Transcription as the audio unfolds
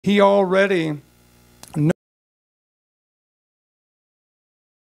He already knows.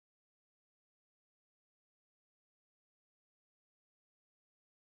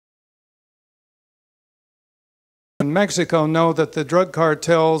 In Mexico know that the drug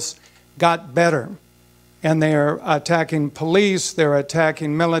cartels got better, and they're attacking police, they're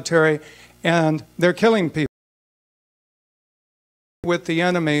attacking military, and they're killing people with the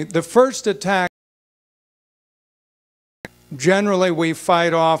enemy. The first attack, generally we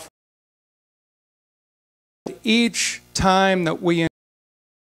fight off. Each time that we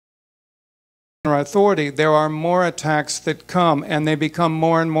our authority, there are more attacks that come, and they become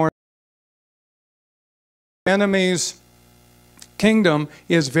more and more. The enemy's kingdom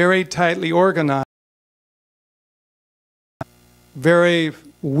is very tightly organized, very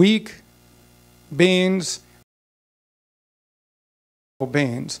weak beings,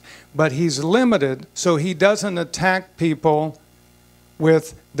 but he's limited, so he doesn't attack people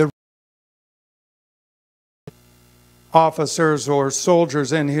with the officers or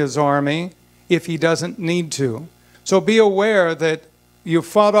soldiers in his army if he doesn't need to. So be aware that you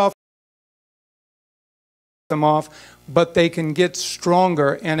fought them off, but they can get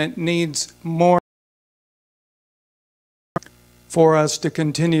stronger, and it needs more for us to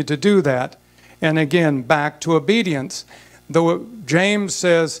continue to do that. And again, back to obedience. James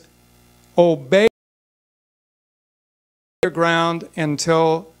says, obey the ground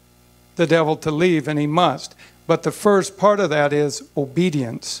until the devil to leave, and he must. But the first part of that is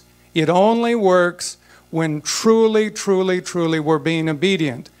obedience. It only works when truly, truly, truly we're being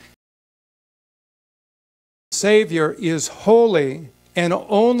obedient. Savior is holy, and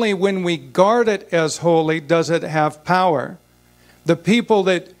only when we guard it as holy does it have power. The people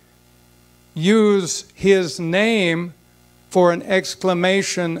that use his name for an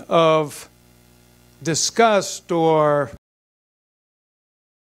exclamation of disgust or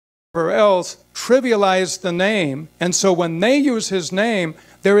whatever else trivialize the name, and so when they use his name,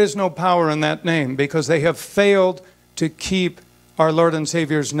 there is no power in that name because they have failed to keep our Lord and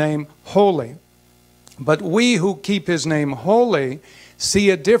Savior's name holy. But we who keep his name holy see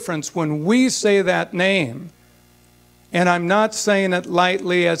a difference when we say that name. And I'm not saying it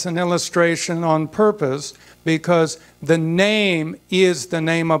lightly as an illustration on purpose, because the name is the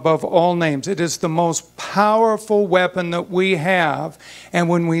name above all names. It is the most powerful weapon that we have. And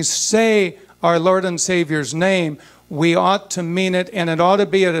when we say our Lord and Savior's name, we ought to mean it, and it ought to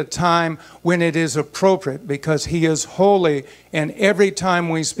be at a time when it is appropriate, because he is holy, and every time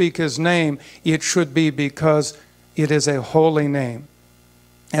we speak his name, it should be because it is a holy name.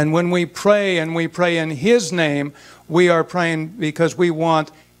 And when we pray, and we pray in his name, we are praying because we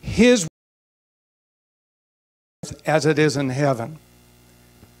want his as it is in heaven.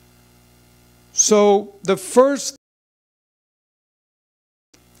 So the first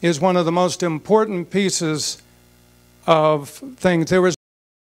is one of the most important pieces of things. There was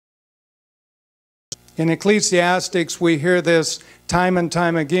in Ecclesiastics, we hear this time and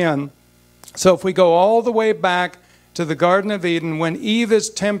time again. So if we go all the way back to the Garden of Eden, when Eve is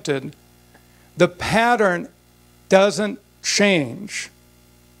tempted, the pattern doesn't change.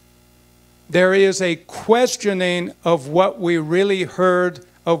 There is a questioning of what we really heard,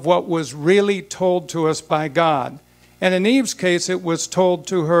 of what was really told to us by God. And in Eve's case, it was told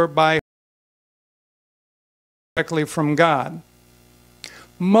to her directly from God.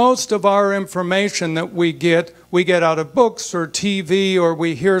 Most of our information that we get out of books or TV, or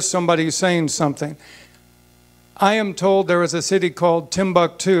we hear somebody saying something. I am told there is a city called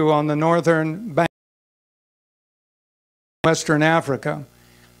Timbuktu on the northern bank of Western Africa.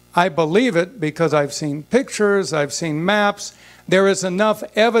 I believe it because I've seen pictures, I've seen maps. There is enough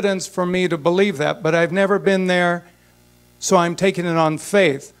evidence for me to believe that, but I've never been there, so I'm taking it on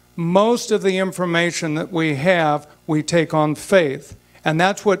faith. Most of the information that we have, we take on faith. And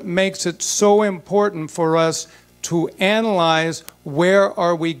that's what makes it so important for us to analyze where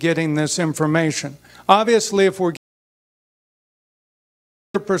are we getting this information. Obviously, if we're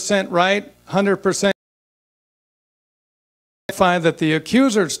 100% right, 100% that the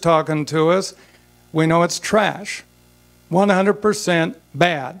accuser's talking to us, we know it's trash. 100%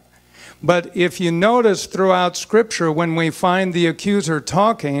 bad. But if you notice throughout Scripture, when we find the accuser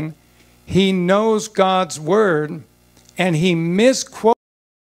talking, he knows God's word, and he misquotes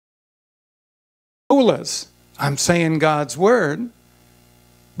us. I'm saying God's word.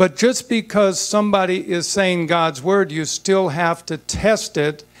 But just because somebody is saying God's word, you still have to test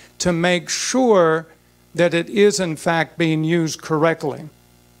it to make sure that it is in fact being used correctly.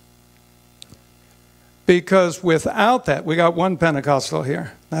 Because without that, we got one Pentecostal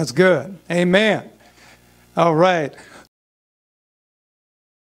here. That's good. Amen. All right.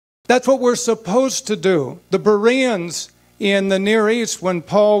 That's what we're supposed to do. The Bereans in the Near East, when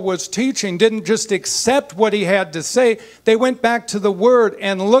Paul was teaching, didn't just accept what he had to say. They went back to the Word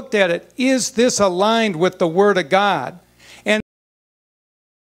and looked at it. Is this aligned with the Word of God? And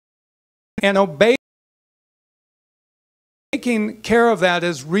obey. Taking care of that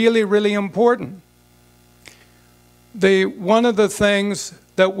is really, really important. One of the things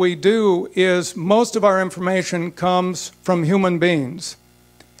that we do is most of our information comes from human beings.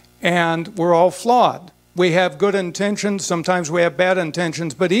 And we're all flawed. We have good intentions, sometimes we have bad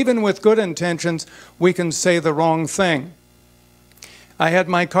intentions, but even with good intentions, we can say the wrong thing. I had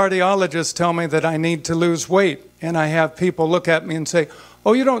my cardiologist tell me that I need to lose weight, and I have people look at me and say,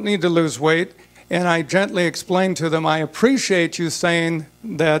 "Oh, you don't need to lose weight." And I gently explain to them, "I appreciate you saying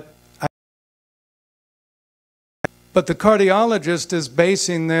that." But the cardiologist is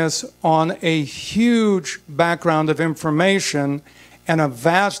basing this on a huge background of information and a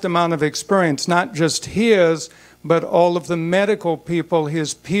vast amount of experience, not just his, but all of the medical people,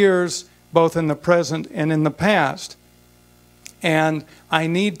 his peers, both in the present and in the past. And I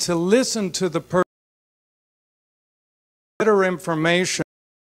need to listen to the person, better information.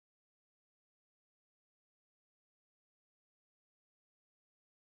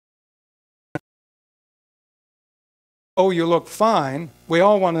 "Oh, you look fine." We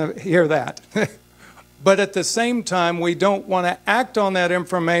all want to hear that. But at the same time, we don't want to act on that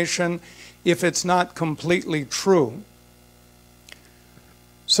information if it's not completely true.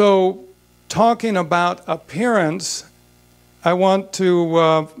 So, talking about appearance, I want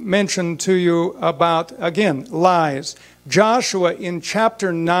to mention to you about, again, lies. Joshua, in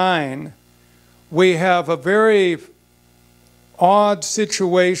chapter 9, we have a very odd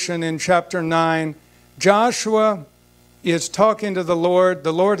situation in chapter 9. Joshua is talking to the Lord.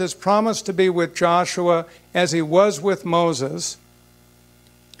 The Lord has promised to be with Joshua as he was with Moses.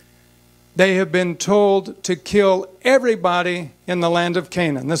 They have been told to kill everybody in the land of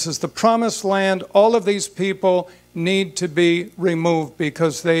Canaan. This is the promised land. All of these people need to be removed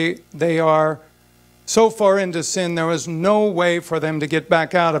because they are so far into sin, there is no way for them to get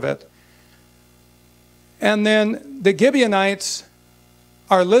back out of it. And then the Gibeonites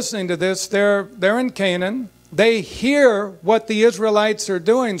are listening to this. They're in Canaan. They hear what the Israelites are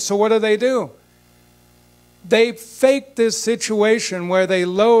doing, so what do? They fake this situation where they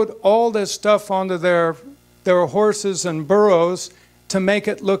load all this stuff onto their horses and burros to make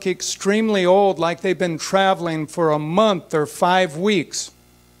it look extremely old, like they've been traveling for a month or 5 weeks.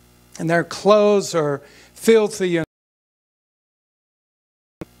 And their clothes are filthy. And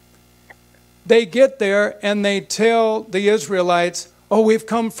they get there and they tell the Israelites, "Oh, we've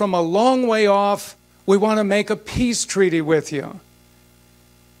come from a long way off. We want to make a peace treaty with you."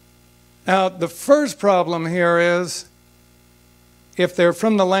 Now, the first problem here is, if they're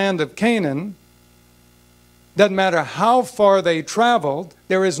from the land of Canaan, doesn't matter how far they traveled,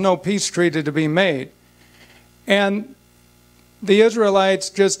 there is no peace treaty to be made. And the Israelites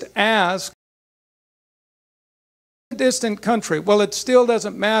just ask, "A distant country." Well, it still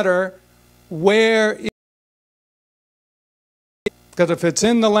doesn't matter where, because if it's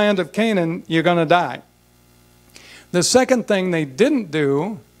in the land of Canaan, you're going to die. The second thing they didn't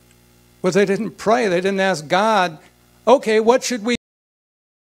do was they didn't pray. They didn't ask God, "Okay, what should we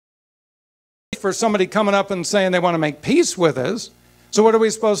do for somebody coming up and saying they want to make peace with us? So what are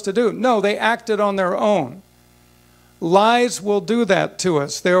we supposed to do?" No, they acted on their own. Lies will do that to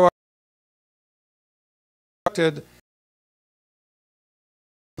us. There are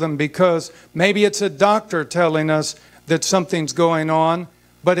them because maybe it's a doctor telling us that something's going on,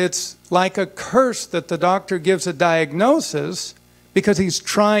 but it's like a curse that the doctor gives a diagnosis because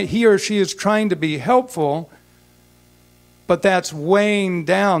he or she is trying to be helpful, but that's weighing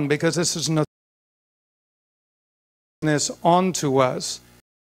down because this is no this onto us.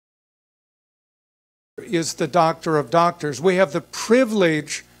 Is the doctor of doctors. We have the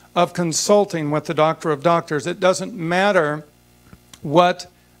privilege of consulting with the doctor of doctors. It doesn't matter what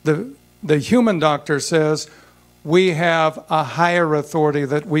the human doctor says. We have a higher authority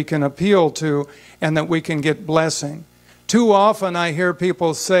that we can appeal to and that we can get blessing. Too often I hear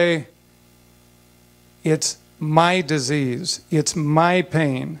people say, "It's my disease, it's my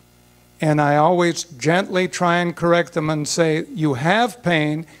pain." And I always gently try and correct them and say, "You have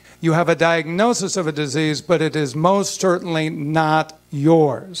pain, you have a diagnosis of a disease, but it is most certainly not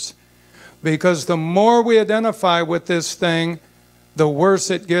yours." Because the more we identify with this thing, the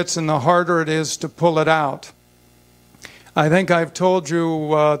worse it gets and the harder it is to pull it out. I think I've told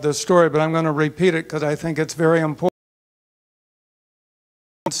you the story, but I'm going to repeat it because I think it's very important.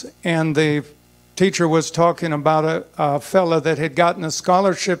 And the teacher was talking about a fella that had gotten a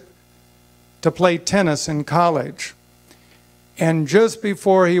scholarship to play tennis in college. And just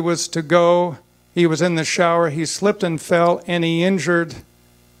before he was to go, he was in the shower, he slipped and fell, and he injured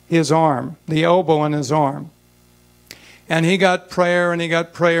his arm, the elbow in his arm. And he got prayer, and he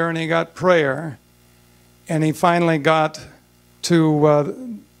got prayer, and he got prayer. And he finally got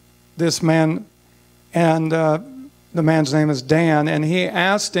to this man, and the man's name is Dan, and he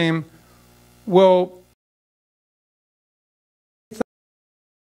asked him, well,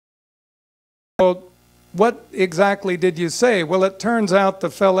 what exactly did you say? Well, it turns out the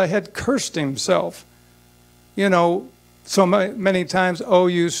fella had cursed himself. You know, so many times, oh,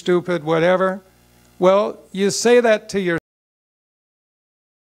 you stupid, whatever. Well, you say that to yourself,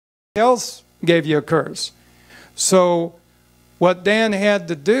 else gave you a curse. So what Dan had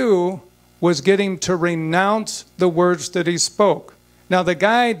to do was get him to renounce the words that he spoke. Now, the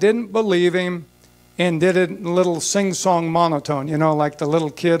guy didn't believe him and did it in a little sing-song monotone, you know, like the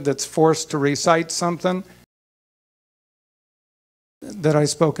little kid that's forced to recite something that I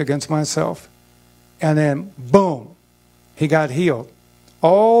spoke against myself. And then, boom, he got healed.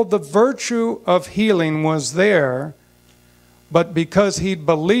 All the virtue of healing was there, but because he'd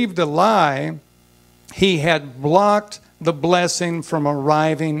believed a lie, he had blocked the blessing from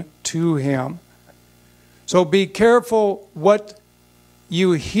arriving to him. So be careful what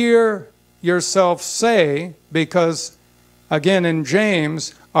you hear yourself say, because again in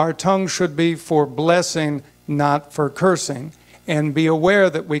James, our tongue should be for blessing, not for cursing. And be aware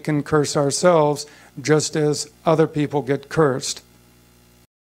that we can curse ourselves just as other people get cursed.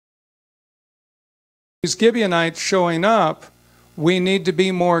 These Gibeonites showing up, we need to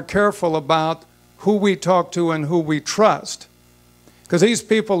be more careful about who we talk to and who we trust. Because these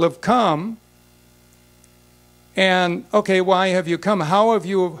people have come, and, okay, why have you come? How have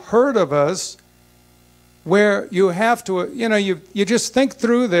you heard of us? Where you have to, you know, you just think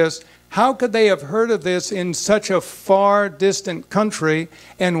through this. How could they have heard of this in such a far distant country?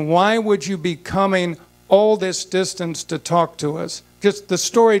 And why would you be coming all this distance to talk to us? Just the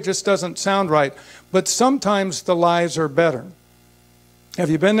story just doesn't sound right. But sometimes the lies are better. Have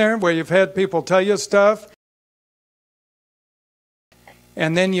you been there where you've had people tell you stuff?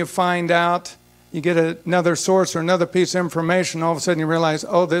 And then you find out, you get another source or another piece of information, all of a sudden you realize,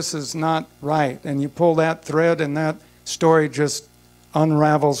 oh, this is not right. And you pull that thread and that story just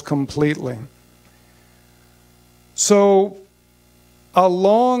unravels completely. So,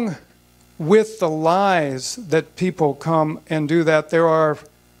 along with the lies that people come and do that, there are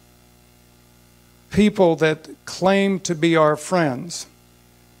people that claim to be our friends.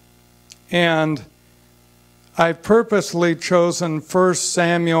 And I've purposely chosen 1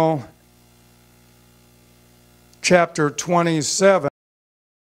 Samuel chapter 27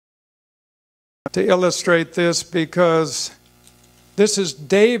 to illustrate this, because this is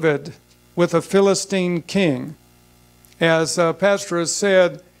David with a Philistine king. As Pastor has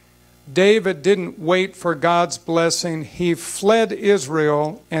said, David didn't wait for God's blessing. He fled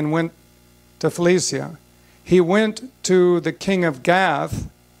Israel and went to Philistia. He went to the king of Gath,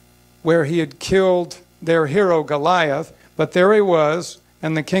 where he had killed their hero Goliath, but there he was,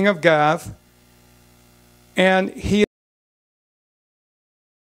 and the king of Gath, and he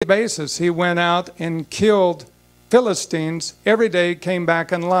went out and killed Philistines every day, came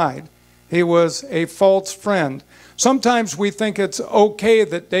back and lied. He was a false friend. Sometimes we think it's okay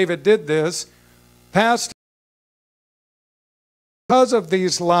that David did this. Pastor, because of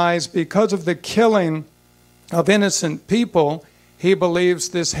these lies, because of the killing of innocent people, he believes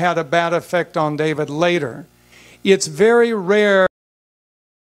this had a bad effect on David later. It's very rare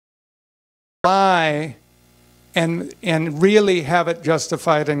to lie and really have it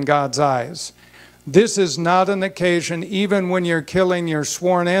justified in God's eyes. This is not an occasion, even when you're killing your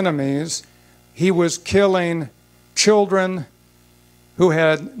sworn enemies. He was killing children who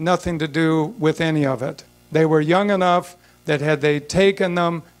had nothing to do with any of it. They were young enough that had they taken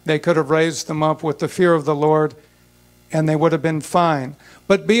them, they could have raised them up with the fear of the Lord, and they would have been fine.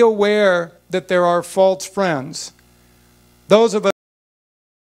 But be aware that there are false friends. Those of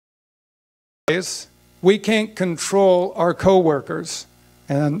us, we can't control our co-workers.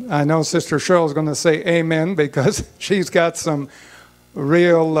 And I know Sister Cheryl's going to say amen, because she's got some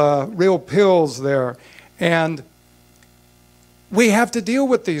real pills there. And we have to deal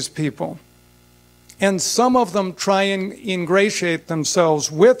with these people. And some of them try and ingratiate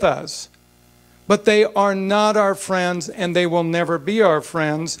themselves with us, but they are not our friends, and they will never be our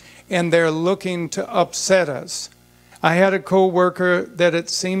friends, and they're looking to upset us. I had a co-worker that it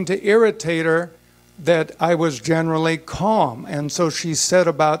seemed to irritate her that I was generally calm, and so she set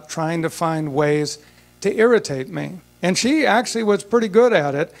about trying to find ways to irritate me. And she actually was pretty good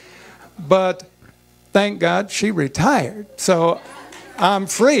at it, But thank God she retired, so I'm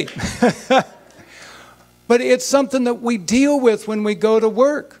free. But it's something that we deal with when we go to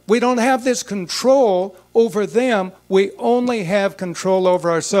work. We don't have this control over them. We only have control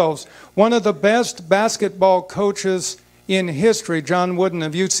over ourselves. One of the best basketball coaches in history, John Wooden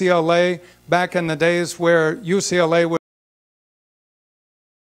of UCLA, back in the days where UCLA was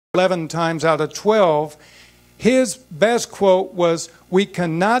 11 times out of 12, his best quote was, "We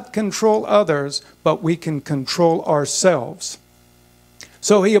cannot control others, but we can control ourselves."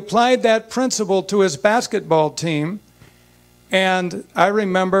 So he applied that principle to his basketball team. And I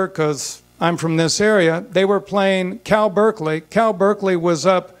remember, because I'm from this area, they were playing Cal Berkeley. Cal Berkeley was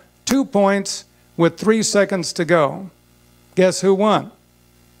up 2 points with 3 seconds to go. Guess who won?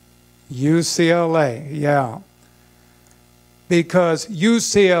 UCLA, yeah. Because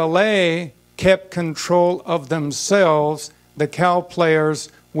UCLA kept control of themselves. The Cal players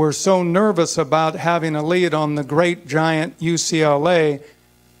were so nervous about having a lead on the great giant UCLA,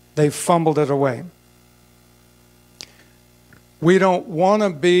 they fumbled it away. We don't want to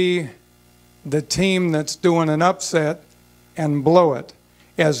be the team that's doing an upset and blow it.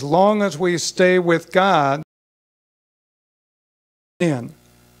 As long as we stay with God, in.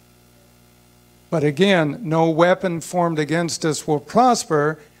 But again, no weapon formed against us will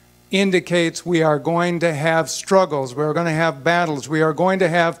prosper indicates we are going to have struggles, we are going to have battles, we are going to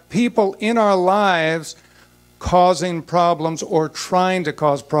have people in our lives causing problems or trying to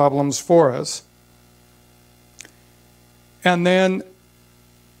cause problems for us. And then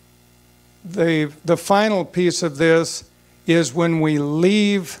the final piece of this is when we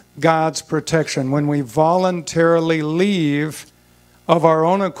leave God's protection, when we voluntarily leave of our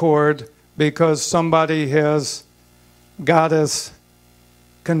own accord because somebody has got us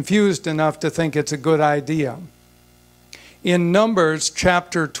confused enough to think it's a good idea. In Numbers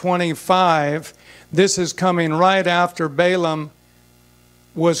chapter 25, this is coming right after Balaam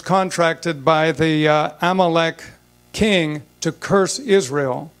was contracted by the Amalek king to curse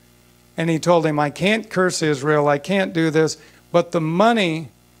Israel. And he told him, I can't curse Israel, I can't do this. But the money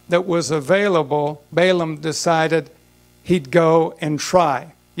that was available, Balaam decided he'd go and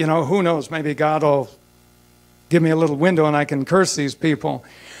try. You know, who knows, maybe God will give me a little window and I can curse these people.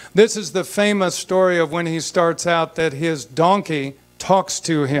 This is the famous story of when he starts out that his donkey talks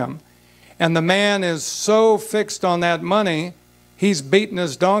to him. And the man is so fixed on that money, he's beating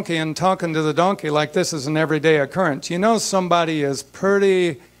his donkey and talking to the donkey like this is an everyday occurrence. You know somebody is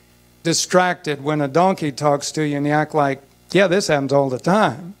pretty distracted when a donkey talks to you and you act like, yeah, this happens all the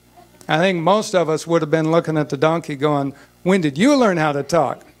time. I think most of us would have been looking at the donkey going, when did you learn how to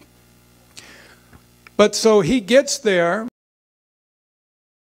talk? But so he gets there. In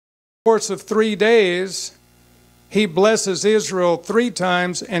the course of 3 days, he blesses Israel 3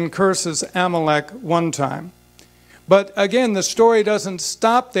 times and curses Amalek 1 time. But again, the story doesn't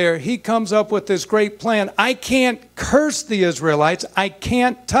stop there. He comes up with this great plan. I can't curse the Israelites. I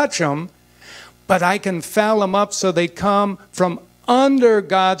can't touch them, but I can foul them up so they come from under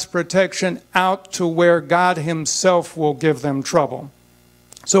God's protection out to where God himself will give them trouble.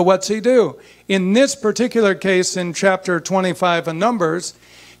 So what's he do? In this particular case in chapter 25 of Numbers,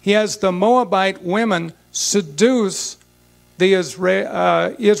 he has the Moabite women seduce the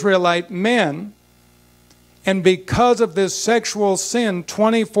Israelite men. And because of this sexual sin,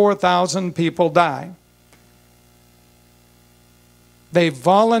 24,000 people die. They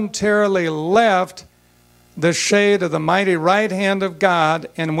voluntarily left the shade of the mighty right hand of God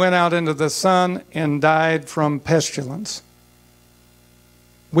and went out into the sun and died from pestilence.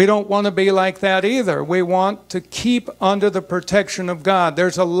 We don't want to be like that either. We want to keep under the protection of God.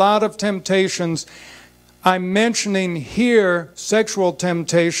 There's a lot of temptations. I'm mentioning here sexual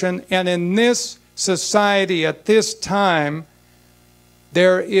temptation, and in this society at this time,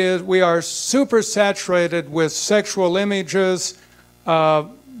 we are super saturated with sexual images,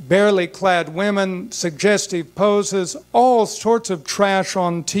 barely clad women, suggestive poses, all sorts of trash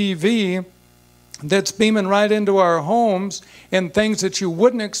on TV that's beaming right into our homes, and things that you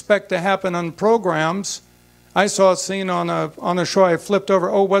wouldn't expect to happen on programs. I saw a scene on a show. I flipped over,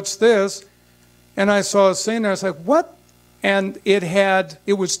 oh, what's this? And I saw a scene there. I was like, what? And it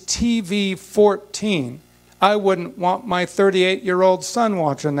was TV 14. I wouldn't want my 38-year-old son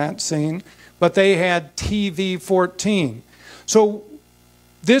watching that scene, but they had TV 14. So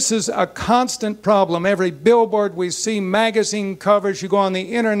this is a constant problem. Every billboard we see, magazine covers, you go on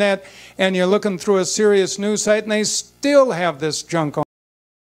the internet and you're looking through a serious news site and they still have this junk on.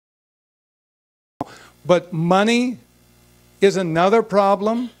 But money is another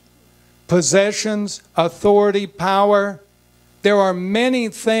problem. Possessions, authority, power. there are many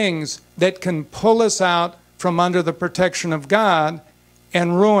things that can pull us out from under the protection of God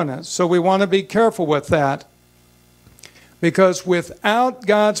and ruin us. So we want to be careful with that, because without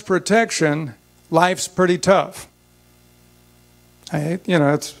God's protection, life's pretty tough.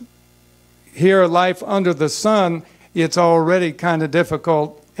 It's here, life under the sun, it's already kind of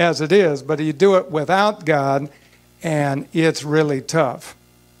difficult as it is, but you do it without God, and it's really tough.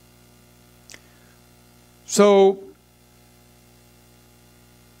 So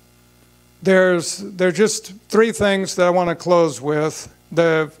there's just three things that I want to close with.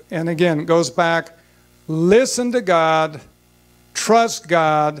 And again, it goes back: listen to God, trust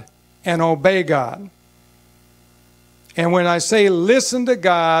God, and obey God. And when I say listen to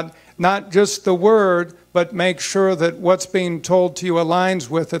God, not just the word, but make sure that what's being told to you aligns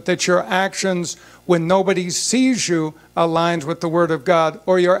with it, that your actions when nobody sees you aligns with the Word of God,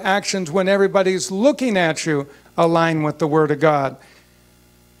 or your actions when everybody's looking at you align with the Word of God.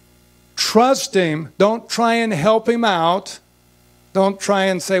 Trust Him. Don't try and help Him out. Don't try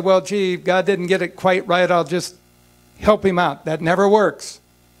and say, well, gee, God didn't get it quite right, I'll just help Him out. That never works.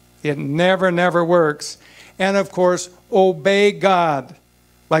 It never works. And of course, obey God.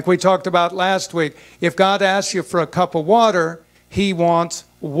 Like we talked about last week, if God asks you for a cup of water, He wants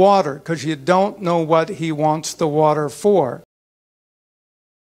water, because you don't know what He wants the water for.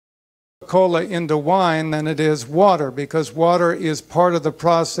 Coca-Cola into wine than it is water, because water is part of the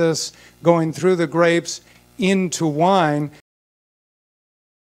process going through the grapes into wine.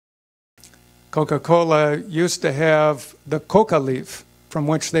 Coca-Cola used to have the coca leaf from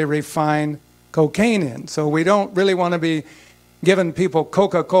which they refine cocaine in. So we don't really want to be giving people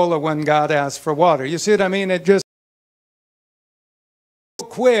Coca-Cola when God asks for water. You see what I mean? It just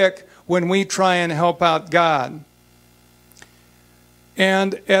quick when we try and help out God.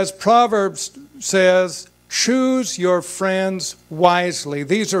 And as Proverbs says, choose your friends wisely.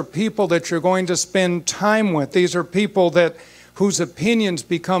 These are people that you're going to spend time with. These are people whose opinions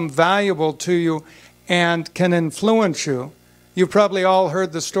become valuable to you and can influence you. You've probably all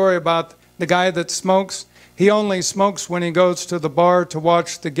heard the story about the guy that smokes. He only smokes when he goes to the bar to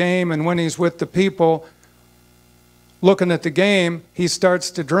watch the game, and when he's with the people looking at the game, he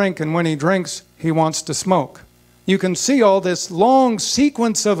starts to drink, and when he drinks, he wants to smoke. You can see all this long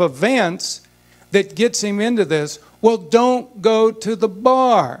sequence of events that gets him into this. Well, don't go to the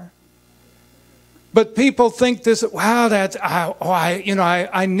bar. But people think this, wow,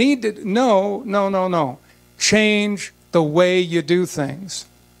 I need to. No. Change the way you do things.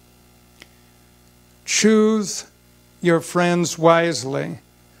 Choose your friends wisely.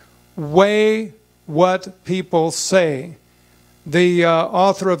 Weigh what people say. The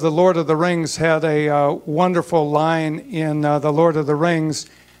author of The Lord of the Rings had a wonderful line in The Lord of the Rings.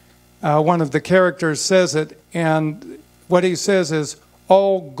 One of the characters says it, and what he says is,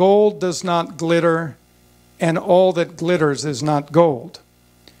 all gold does not glitter, and all that glitters is not gold.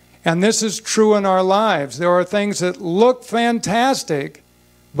 And this is true in our lives. There are things that look fantastic,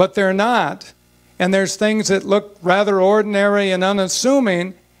 but they're not. And there's things that look rather ordinary and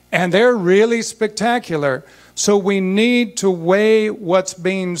unassuming, and they're really spectacular. So we need to weigh what's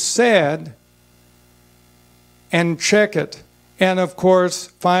being said and check it. And of course,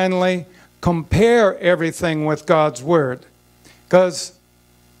 finally, compare everything with God's Word. Because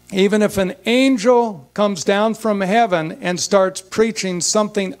even if an angel comes down from heaven and starts preaching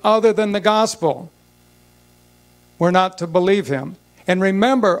something other than the gospel, we're not to believe him. And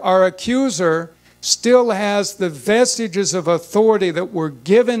remember, our accuser still has the vestiges of authority that were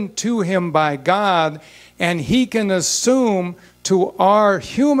given to him by God, and he can assume to our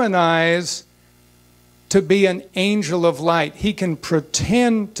human eyes to be an angel of light. He can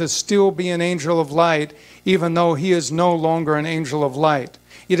pretend to still be an angel of light, even though he is no longer an angel of light.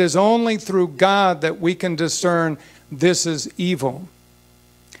 It is only through God that we can discern this is evil.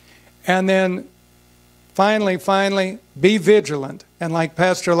 And then finally, be vigilant. And like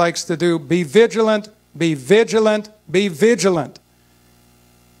Pastor likes to do, be vigilant, be vigilant, be vigilant.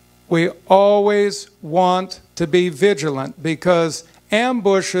 We always want to be vigilant, because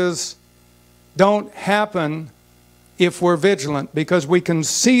ambushes don't happen if we're vigilant, because we can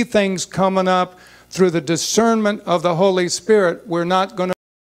see things coming up through the discernment of the Holy Spirit. We're not going to.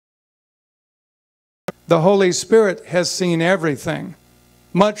 The Holy Spirit has seen everything,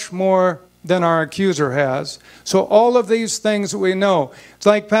 much more than our accuser has. So all of these things that we know, it's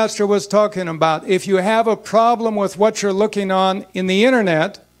like Pastor was talking about. If you have a problem with what you're looking on in the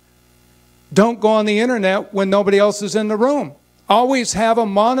internet, don't go on the internet when nobody else is in the room. Always have a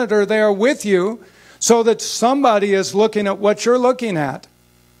monitor there with you so that somebody is looking at what you're looking at.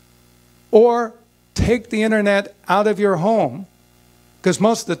 Or take the internet out of your home, because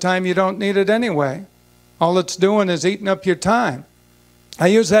most of the time you don't need it anyway. All it's doing is eating up your time. I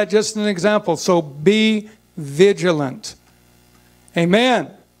use that just as an example. So be vigilant.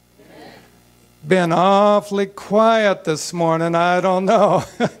 Amen. Been awfully quiet this morning. I don't know.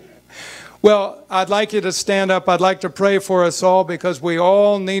 Well, I'd like you to stand up. I'd like to pray for us all, because we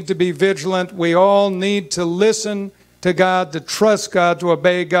all need to be vigilant. We all need to listen to God, to trust God, to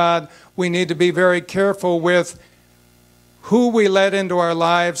obey God. We need to be very careful with who we let into our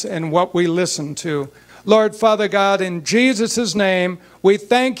lives and what we listen to. Lord, Father God, in Jesus' name, we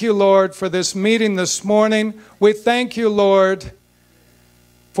thank you, Lord, for this meeting this morning. We thank you, Lord,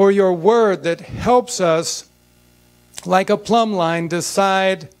 for your word that helps us, like a plumb line,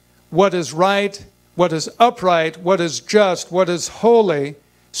 decide what is right, what is upright, what is just, what is holy,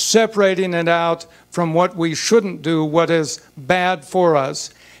 separating it out from what we shouldn't do, what is bad for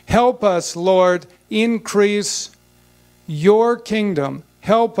us. Help us, Lord, increase your kingdom.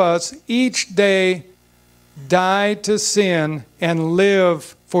 Help us each day die to sin and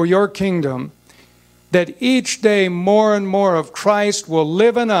live for your kingdom, that each day more and more of Christ will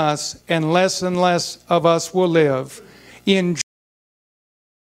live in us and less of us will live. In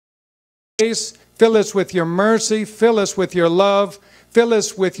grace, fill us with your mercy, fill us with your love, fill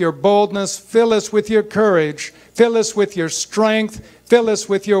us with your boldness, fill us with your courage, fill us with your strength, fill us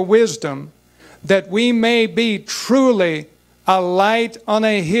with your wisdom, that we may be truly a light on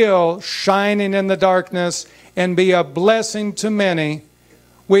a hill shining in the darkness and be a blessing to many.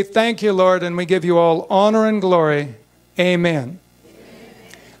 We thank you, Lord, and we give you all honor and glory. Amen.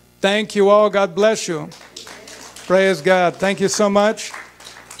 Thank you all. God bless you. Praise God. Thank you so much.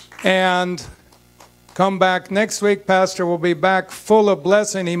 And come back next week. Pastor will be back full of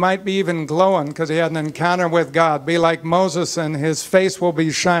blessing. He might be even glowing because he had an encounter with God. Be like Moses and his face will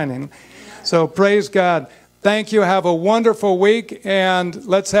be shining. So praise God. Thank you. Have a wonderful week. And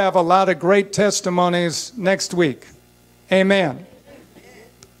let's have a lot of great testimonies next week. Amen.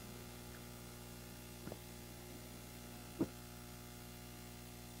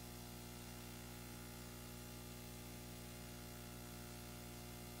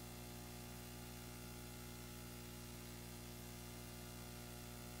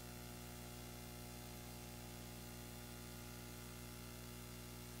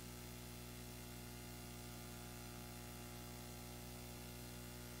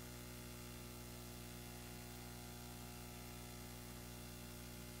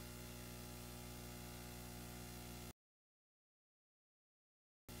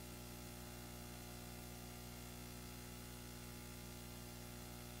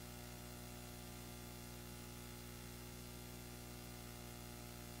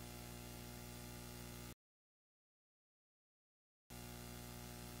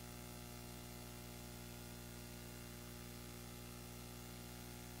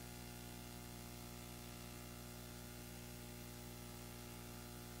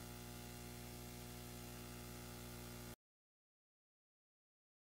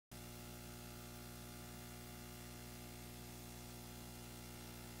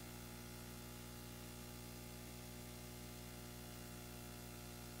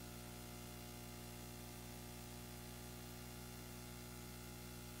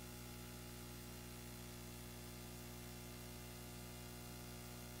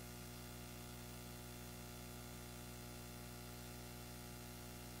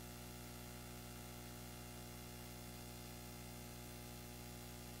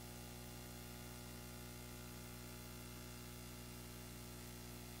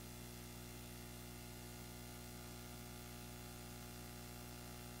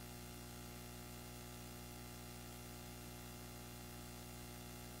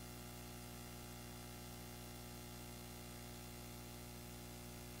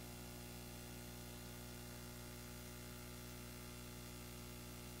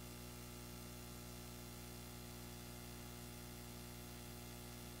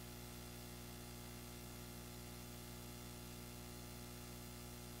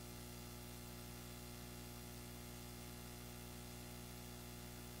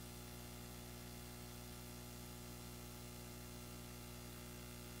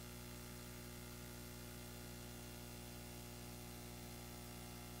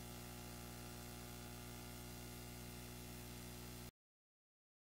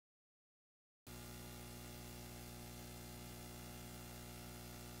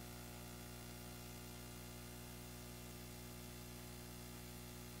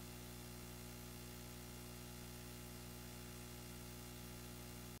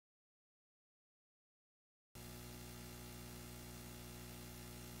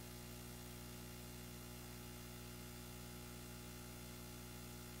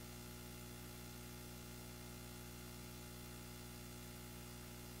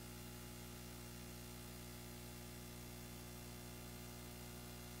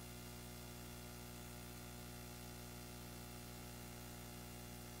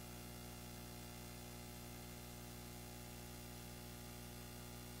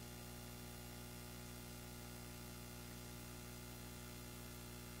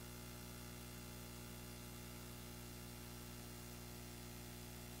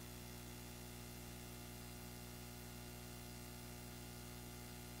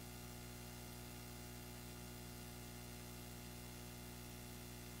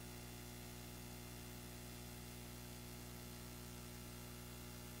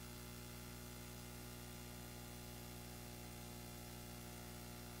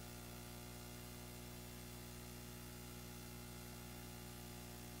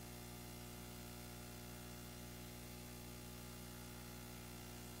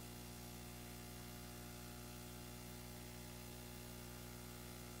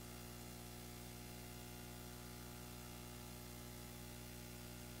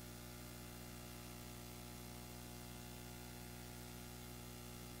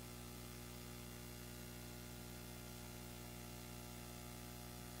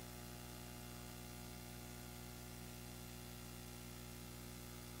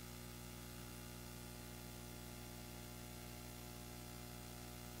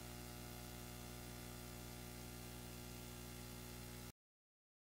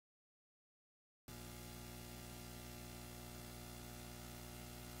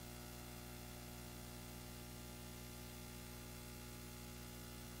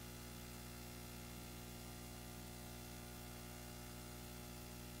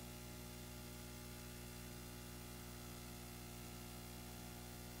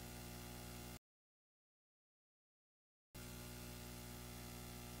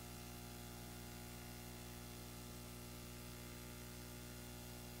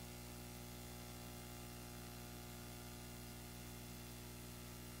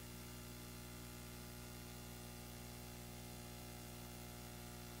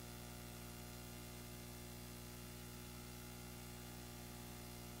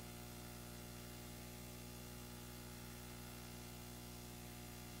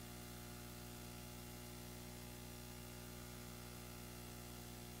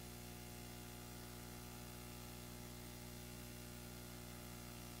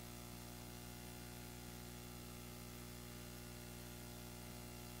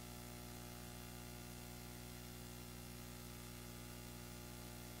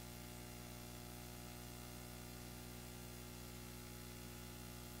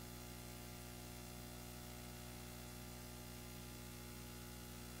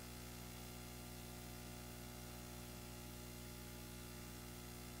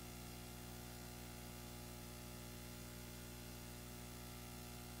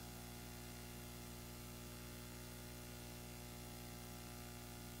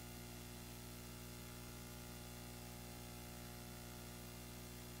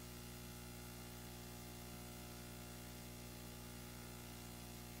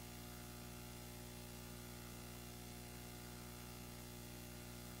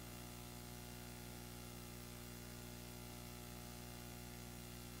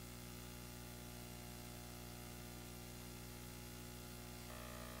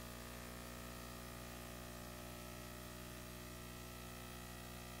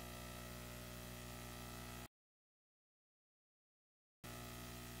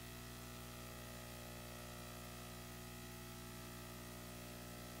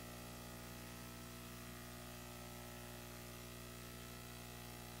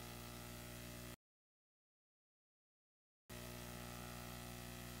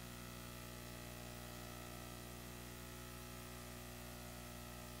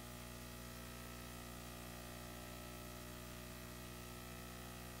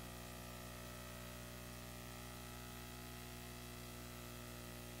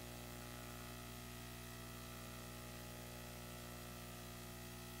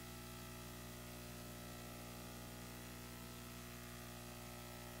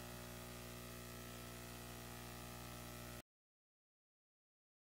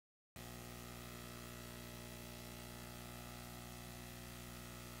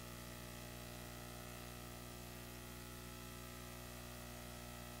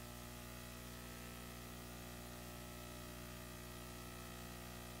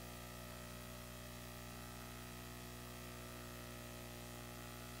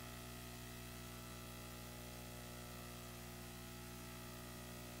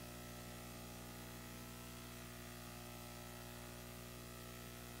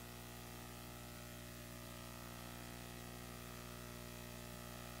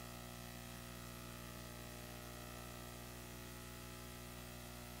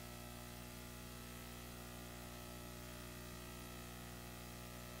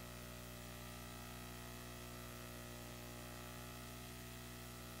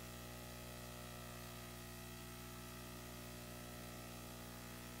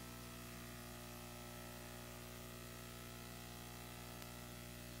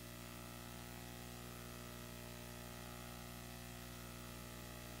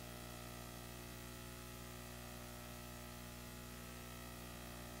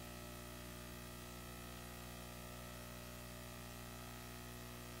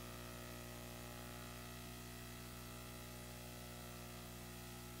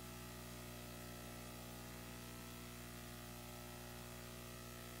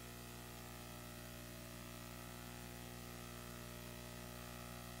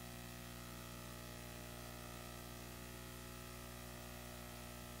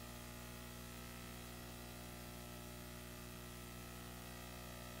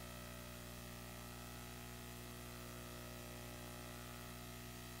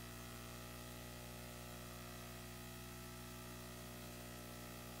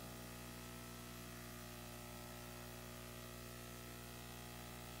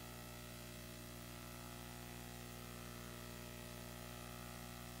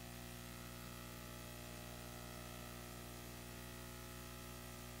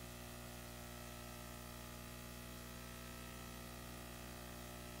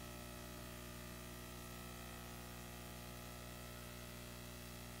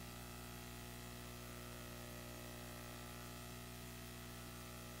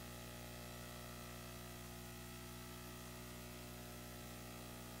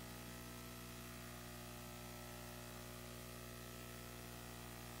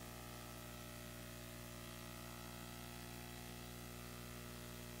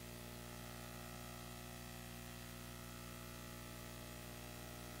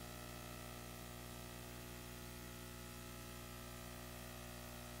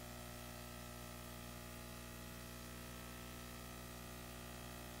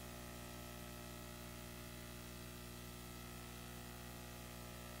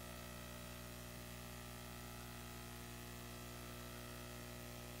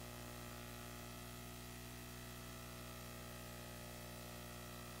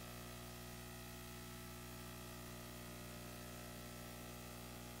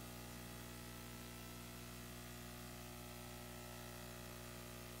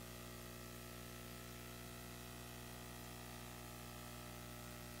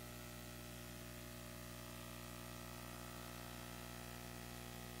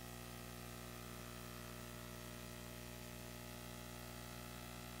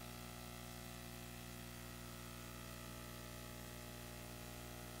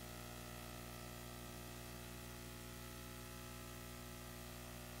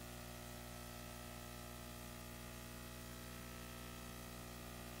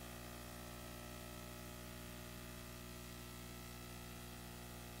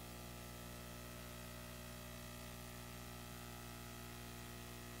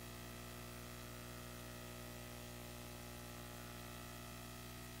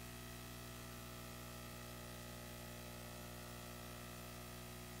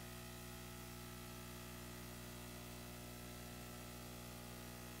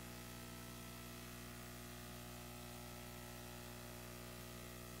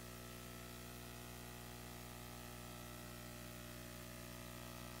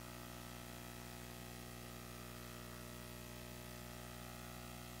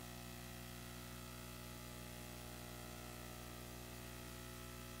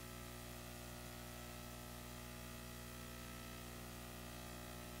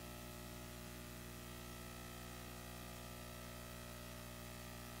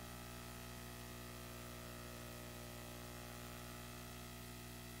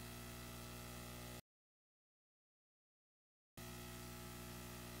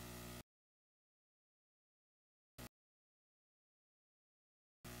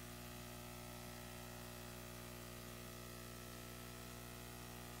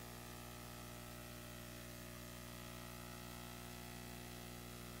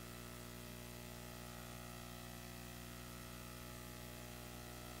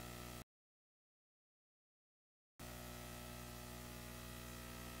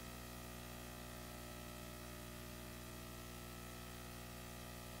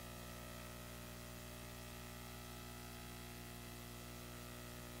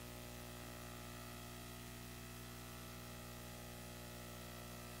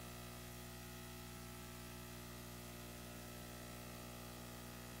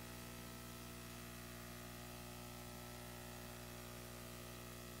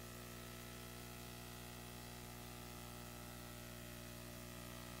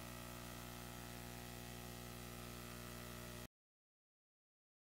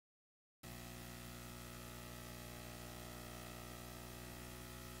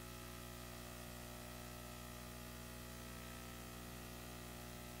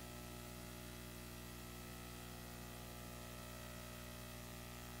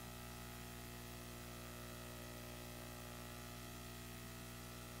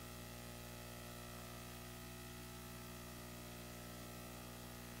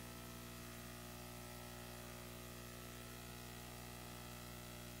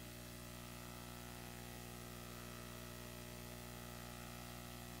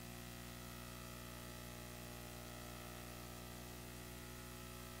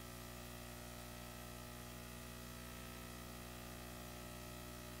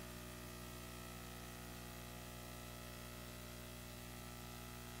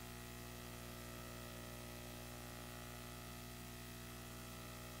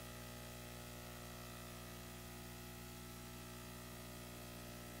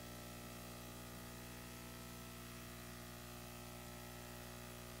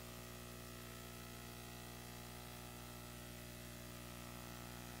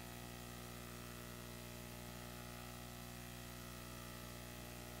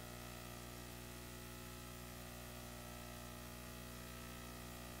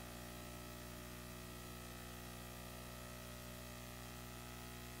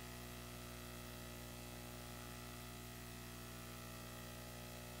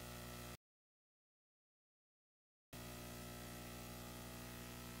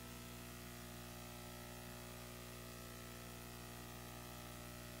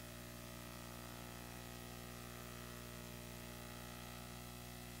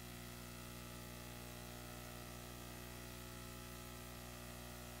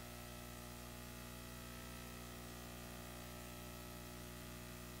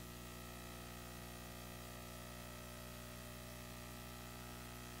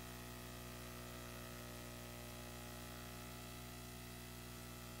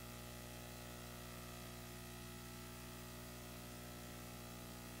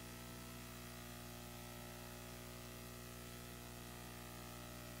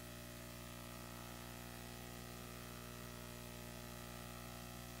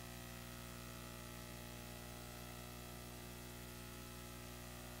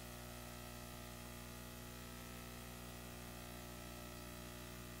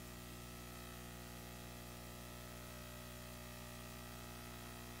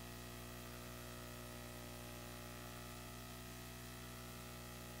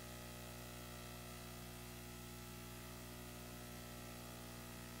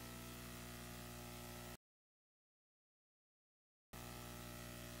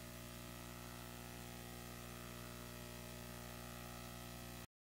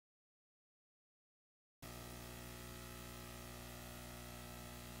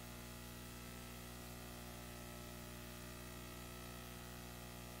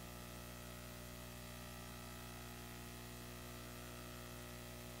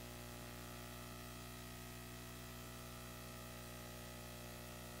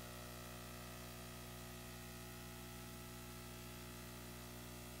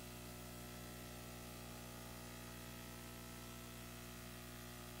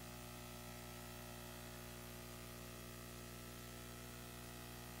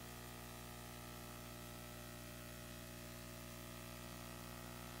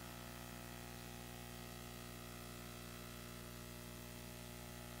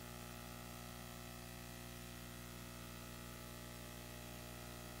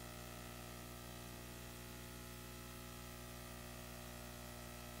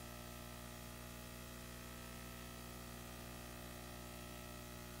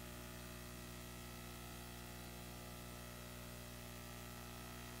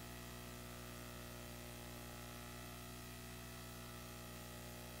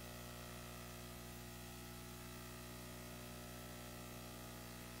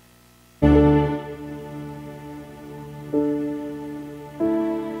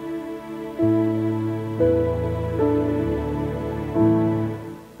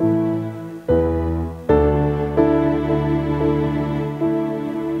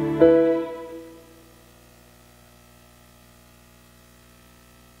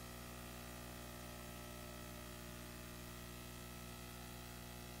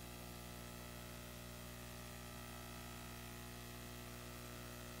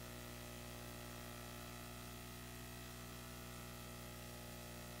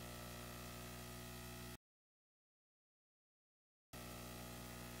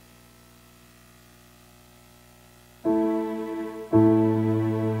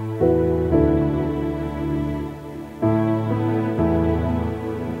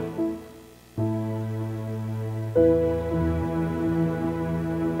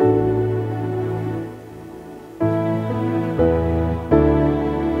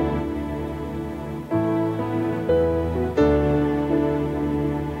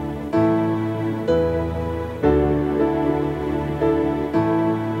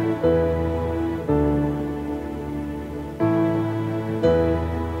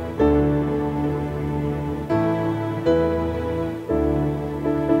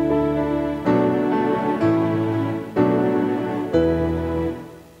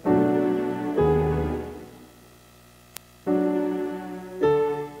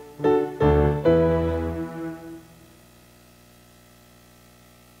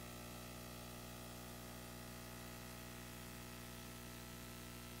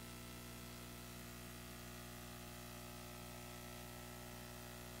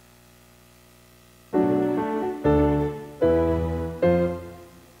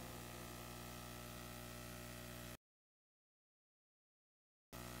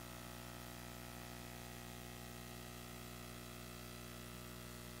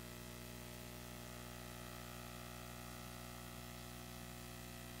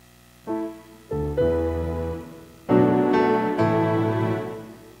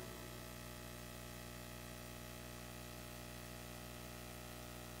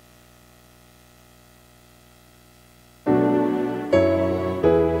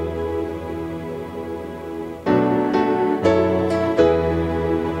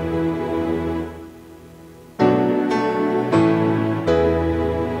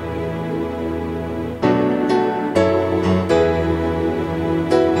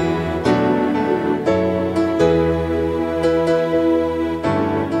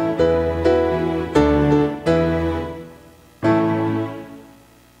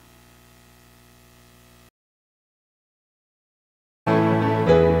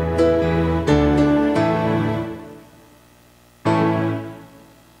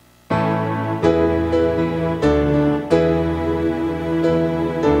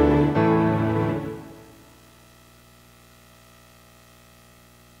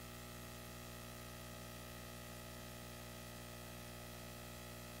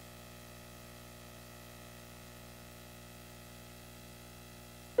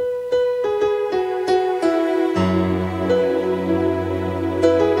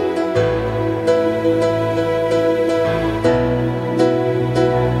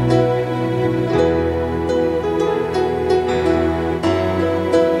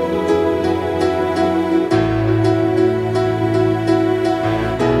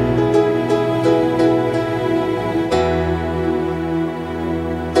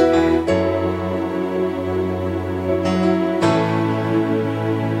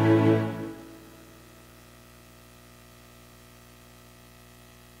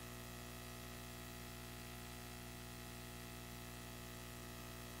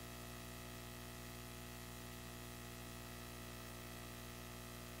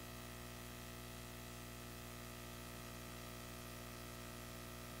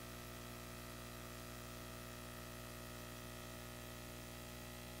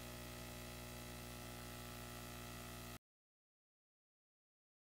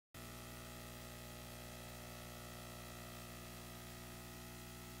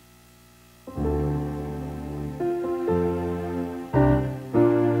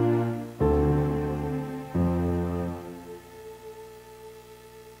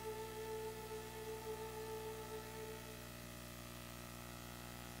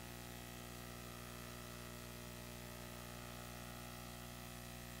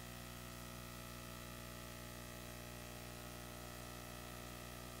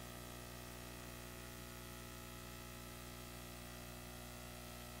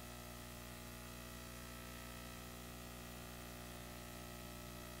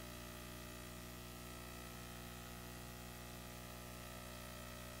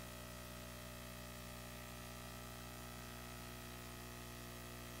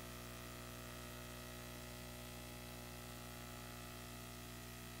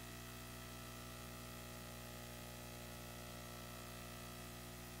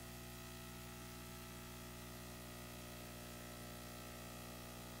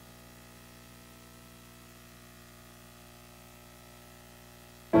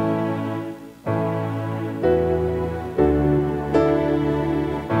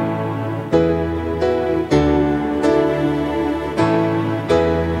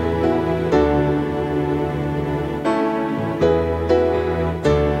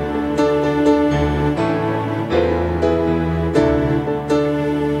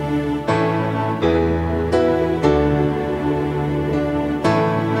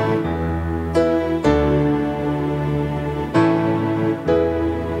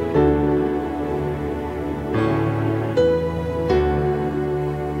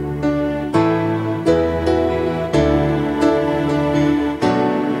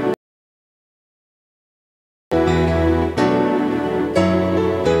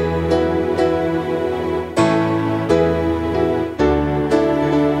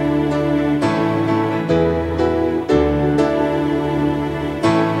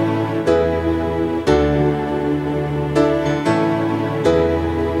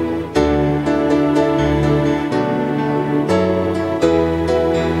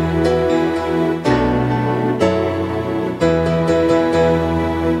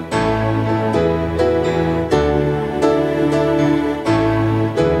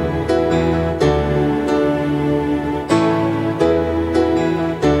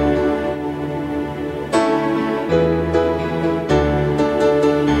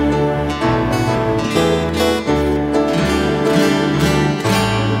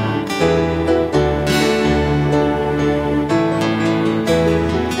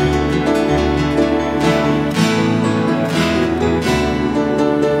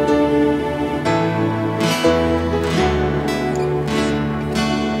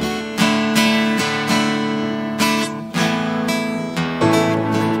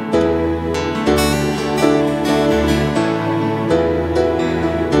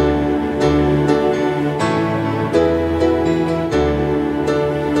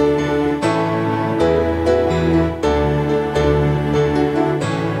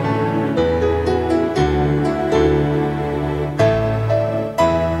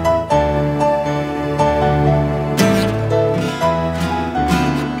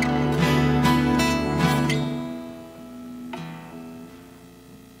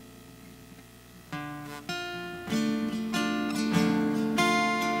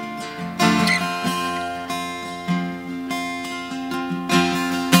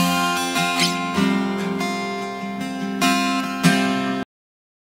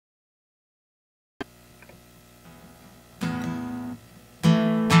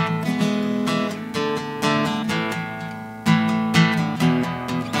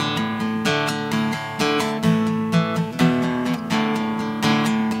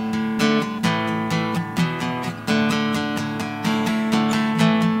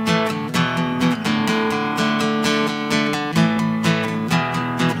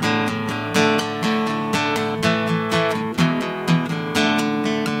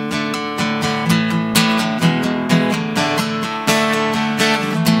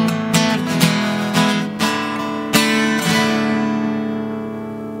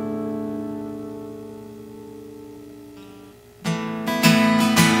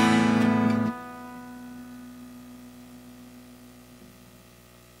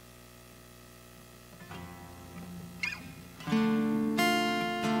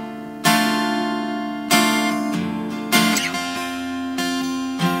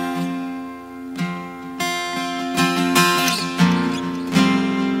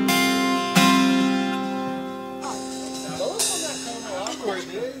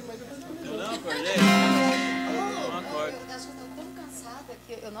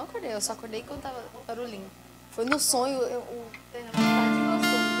 Eu não acordei, eu só acordei quando tava barulhinho. Foi no sonho, o terreno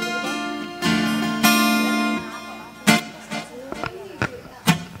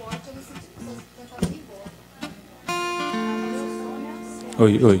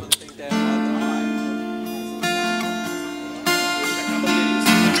Oi, oi.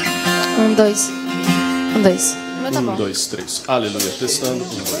 Um, dois. Mas tá bom. 1, 2, 3. Aleluia. Testando. 1,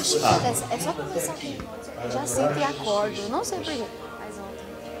 2. É só começar aqui. Eu já sinto e acordo. Eu não sei porquê. Mas ontem.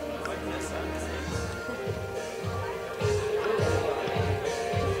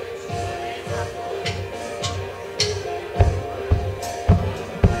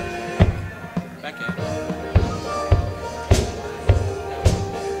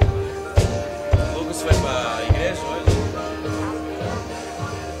 Lucas vai pra igreja hoje?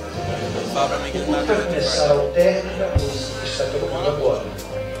 Fala pra mim que ele tá Vai começar ao término da música que está tocando agora.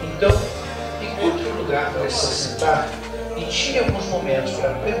 Então, encontre um lugar para se sentar e tire alguns momentos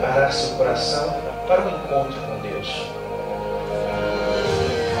para preparar seu coração para o encontro com Deus.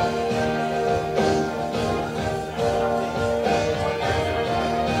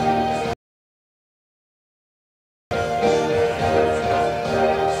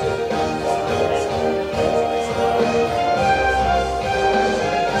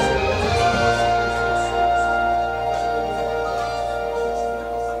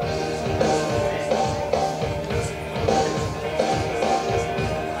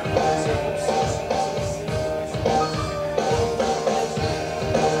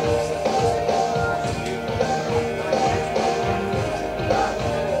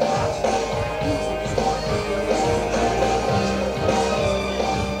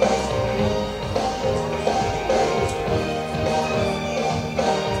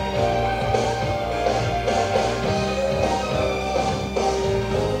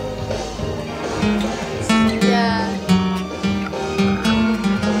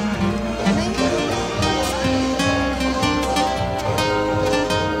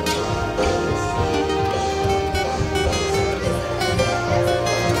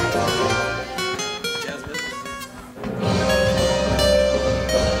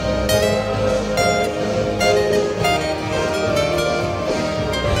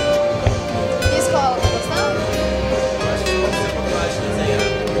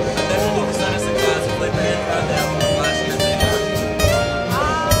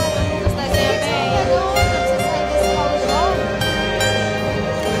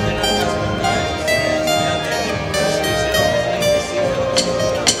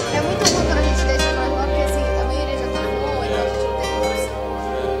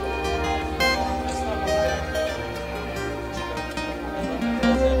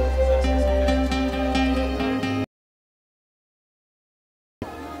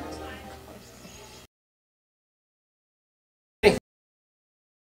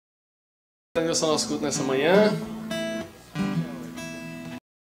 Esse é o nosso culto nessa manhã.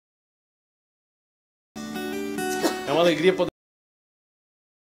 É uma alegria poder.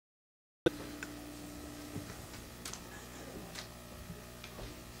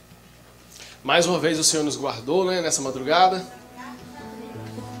 Mais uma vez o Senhor nos guardou, né, nessa madrugada.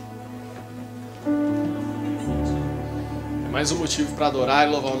 É mais um motivo para adorar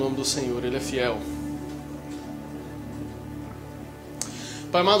e louvar o nome do Senhor. Ele é fiel.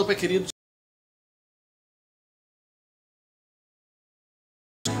 Pai amado, Pai querido,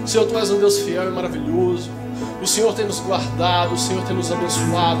 Senhor, Tu és um Deus fiel e maravilhoso. O Senhor tem nos guardado, o Senhor tem nos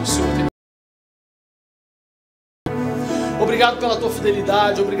abençoado, o Senhor tem... Obrigado pela Tua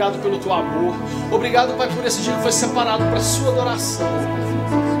fidelidade, obrigado pelo Teu amor. Obrigado, Pai, por esse dia que foi separado para a Sua adoração.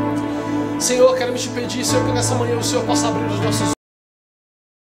 Senhor, queremos Te pedir, Senhor, que nessa manhã o Senhor possa abrir os nossos olhos.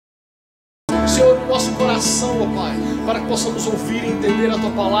 Senhor, o nosso coração, ó Pai, para que possamos ouvir e entender a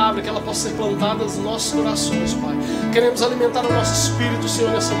Tua palavra, que ela possa ser plantada nos nossos corações, Pai. Queremos alimentar o nosso espírito,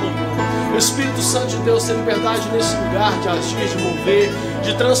 Senhor, nessa manhã. O Espírito Santo de Deus tem liberdade nesse lugar de agir, de mover,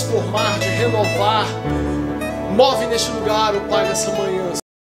 de transformar, de renovar. Move neste lugar, ó Pai, nessa manhã.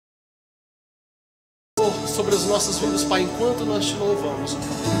 Sobre as nossas vidas, Pai, enquanto nós Te louvamos, ó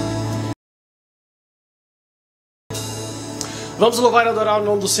Pai. Vamos louvar e adorar o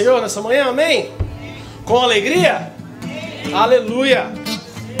nome do Senhor nessa manhã, amém? Com alegria? Amém. Aleluia!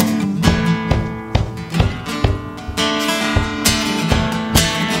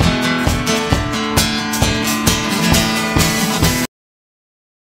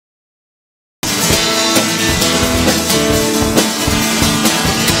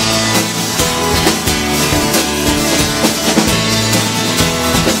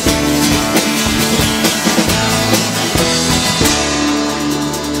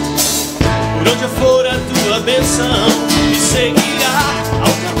 Bênção me seguirá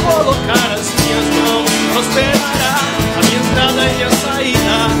ao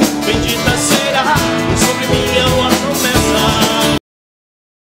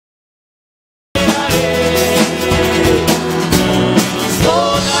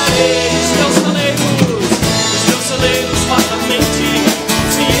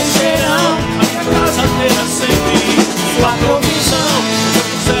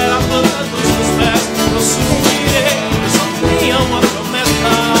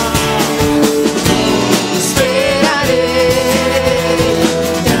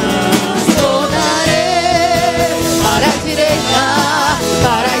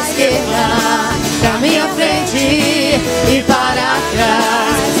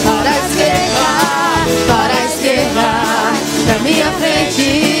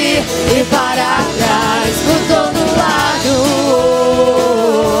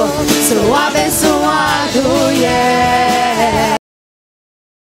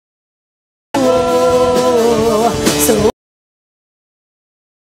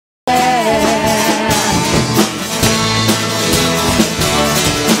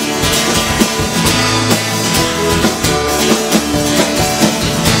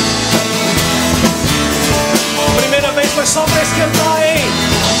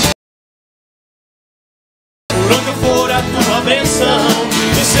bênção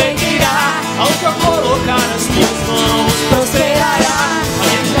me seguirá. Aonde eu colocar as minhas mãos, prosperará. A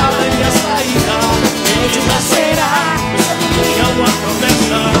minha entrada e a saída, bendita será. Essa é uma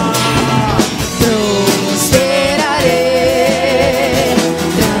promessa. Prosperarei,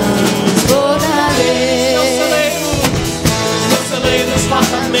 transbordarei. Meus celeiros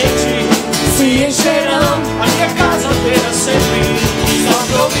fartamente Se encherão, a minha casa terá sempre só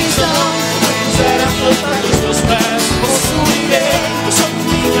provisão. Será planta dos meus pés, possuirei. Eu sou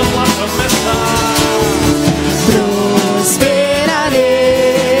minha uma promessa.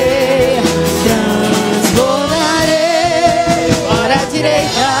 prosperarei, transbordarei. Para a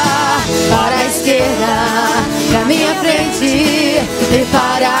direita, para a esquerda, pra minha frente e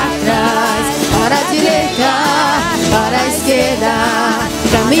para trás. Para a direita, para a esquerda,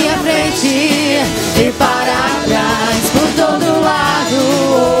 pra minha frente e para trás. Por todo lado,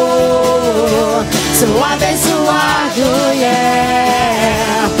 sou abençoado,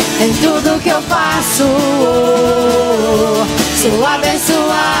 yeah. Em tudo que eu faço, sou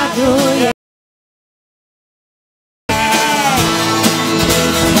abençoado, yeah.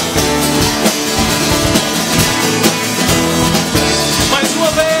 Mais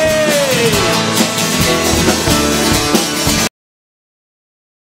uma vez.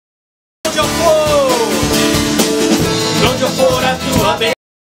 Onde eu for a tua bênção.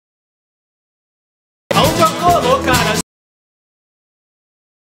 Aonde eu colocar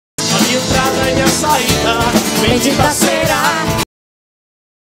a minha entrada e a saída, bendita será.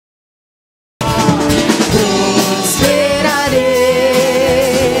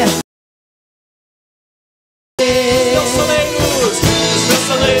 Prosperarei. Os meus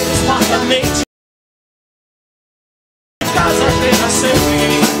celeiros fartamente, casa terá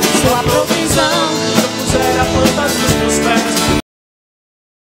sempre sua